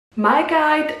my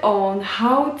guide on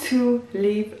how to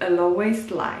live a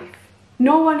low-waste life.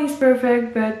 No one is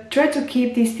perfect, but try to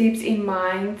keep these tips in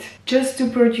mind just to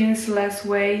produce less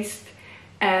waste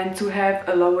and to have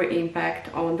a lower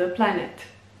impact on the planet.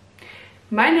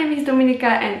 My name is Dominika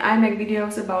and I make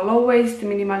videos about low waste,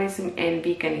 minimalism and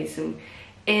veganism.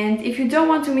 And if you don't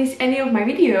want to miss any of my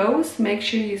videos, make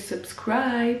sure you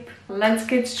subscribe. Let's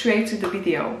get straight to the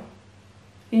video.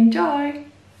 Enjoy!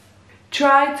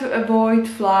 Try to avoid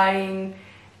flying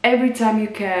every time you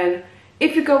can.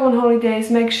 If you go on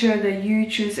holidays, make sure that you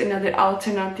choose another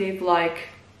alternative, like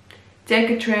take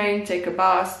a train, take a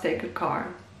bus, take a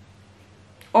car.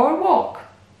 Or walk,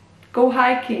 go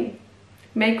hiking,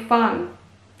 make fun,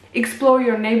 explore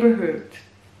your neighborhood.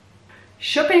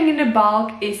 Shopping in the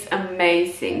bulk is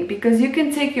amazing because you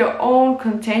can take your own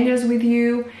containers with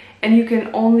you and you can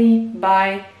only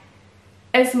buy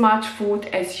as much food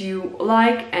as you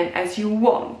like and as you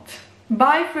want.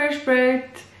 Buy fresh bread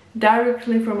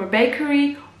directly from a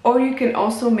bakery, or you can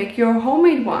also make your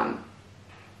homemade one.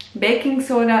 Baking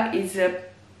soda is a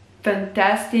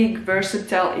fantastic,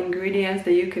 versatile ingredient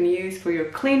that you can use for your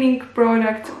cleaning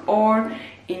products or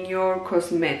in your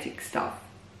cosmetic stuff.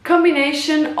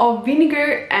 Combination of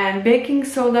vinegar and baking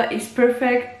soda is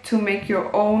perfect to make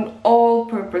your own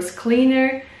all-purpose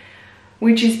cleaner,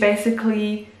 which is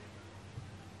basically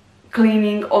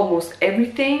cleaning almost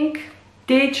everything.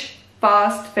 Ditch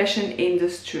fast fashion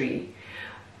industry.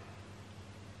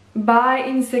 Buy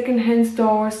in secondhand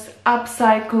stores,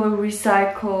 upcycle,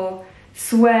 recycle,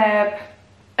 swap,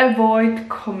 avoid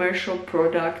commercial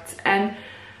products. And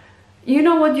you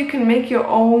know what, you can make your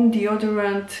own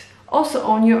deodorant also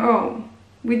on your own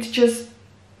with just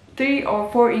 3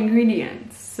 or 4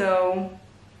 ingredients. So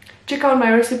check out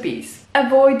my recipes.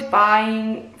 Avoid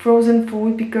buying frozen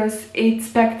food because it's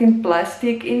packed in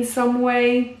plastic in some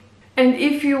way. And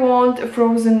if you want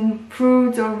frozen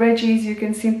fruits or veggies, you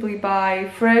can simply buy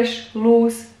fresh,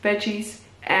 loose veggies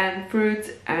and fruits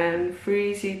and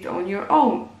freeze it on your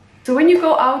own. So when you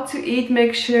go out to eat,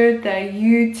 make sure that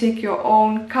you take your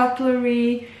own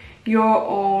cutlery, your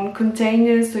own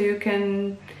containers, so you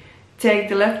can take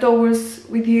the leftovers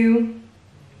with you.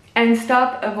 And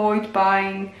avoid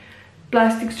buying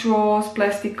plastic straws,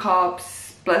 plastic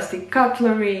cups, plastic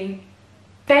cutlery.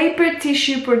 Paper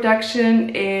tissue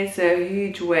production is a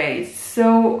huge waste,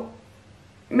 so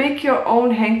make your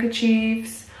own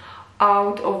handkerchiefs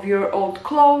out of your old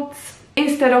clothes.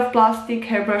 Instead of plastic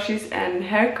hairbrushes and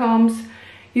hair combs,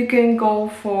 you can go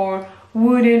for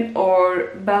wooden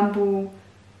or bamboo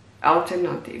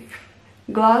alternative.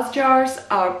 Glass jars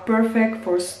are perfect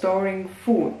for storing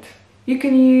food. You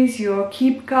can use your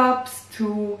keep cups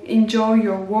to enjoy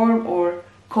your warm or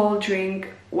cold drink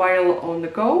while on the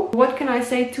go. What can I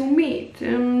say to meat?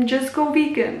 Just go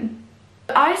vegan.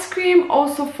 Ice cream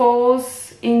also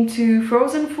falls into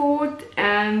frozen food,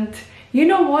 and you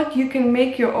know what? You can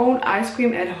make your own ice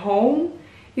cream at home.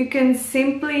 You can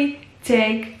simply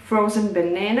take frozen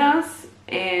bananas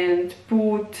and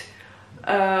put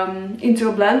into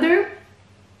a blender,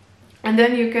 and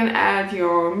then you can add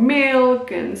your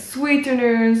milk and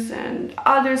sweeteners and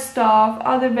other stuff,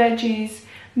 other veggies,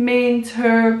 mint,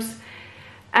 herbs,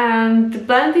 and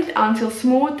blend it until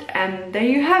smooth, and there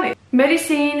you have it.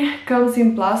 Medicine comes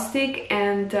in plastic,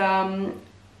 and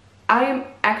I am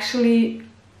actually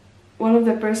one of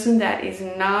the person that is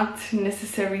not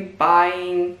necessarily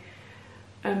buying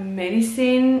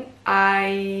medicine. I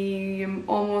am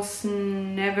almost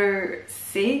never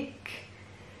sick,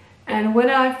 and when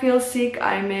I feel sick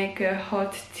I make a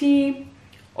hot tea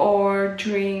or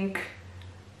drink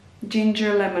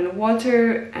ginger lemon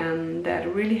water, and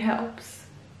that really helps.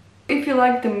 If you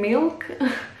like the milk,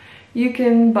 you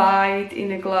can buy it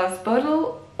in a glass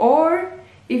bottle, or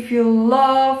if you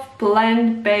love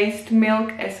plant-based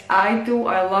milk as I do,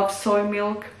 I love soy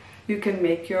milk, you can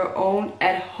make your own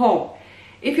at home.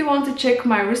 If you want to check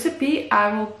my recipe,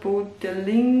 I will put the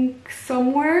link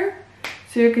somewhere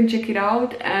so you can check it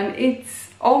out, and it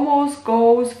almost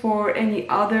goes for any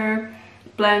other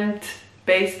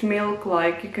plant-based milk.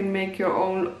 Like you can make your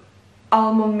own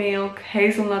almond milk,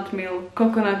 hazelnut milk,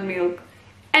 coconut milk,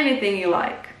 anything you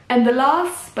like. And the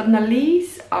last but not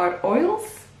least are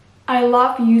oils. I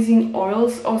love using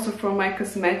oils also for my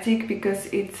cosmetic because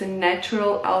it's a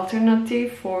natural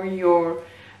alternative for your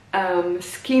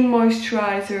skin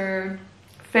moisturizer,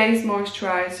 face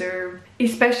moisturizer,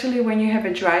 especially when you have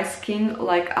a dry skin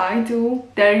like I do.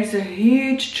 There is a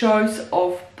huge choice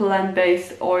of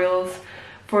plant-based oils.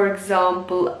 For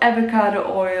example, avocado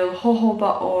oil,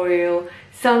 jojoba oil,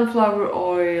 sunflower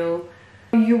oil.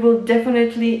 You will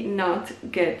definitely not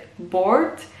get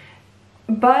bored.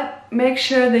 but make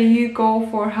sure that you go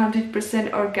for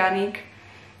 100% organic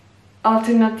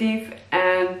alternative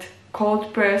and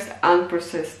cold pressed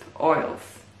unprocessed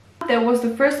oils. That was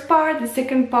the first part. The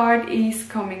second part is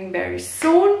coming very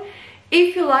soon.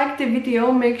 If you liked the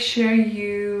video, make sure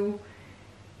you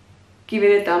give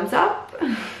it a thumbs up.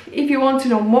 If you want to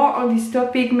know more on this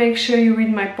topic, make sure you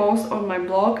read my post on my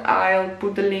blog. I'll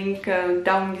put the link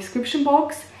down in the description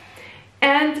box.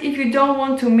 And if you don't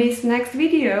want to miss next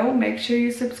video, make sure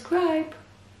you subscribe.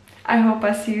 I hope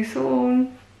I see you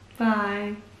soon.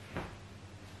 Bye.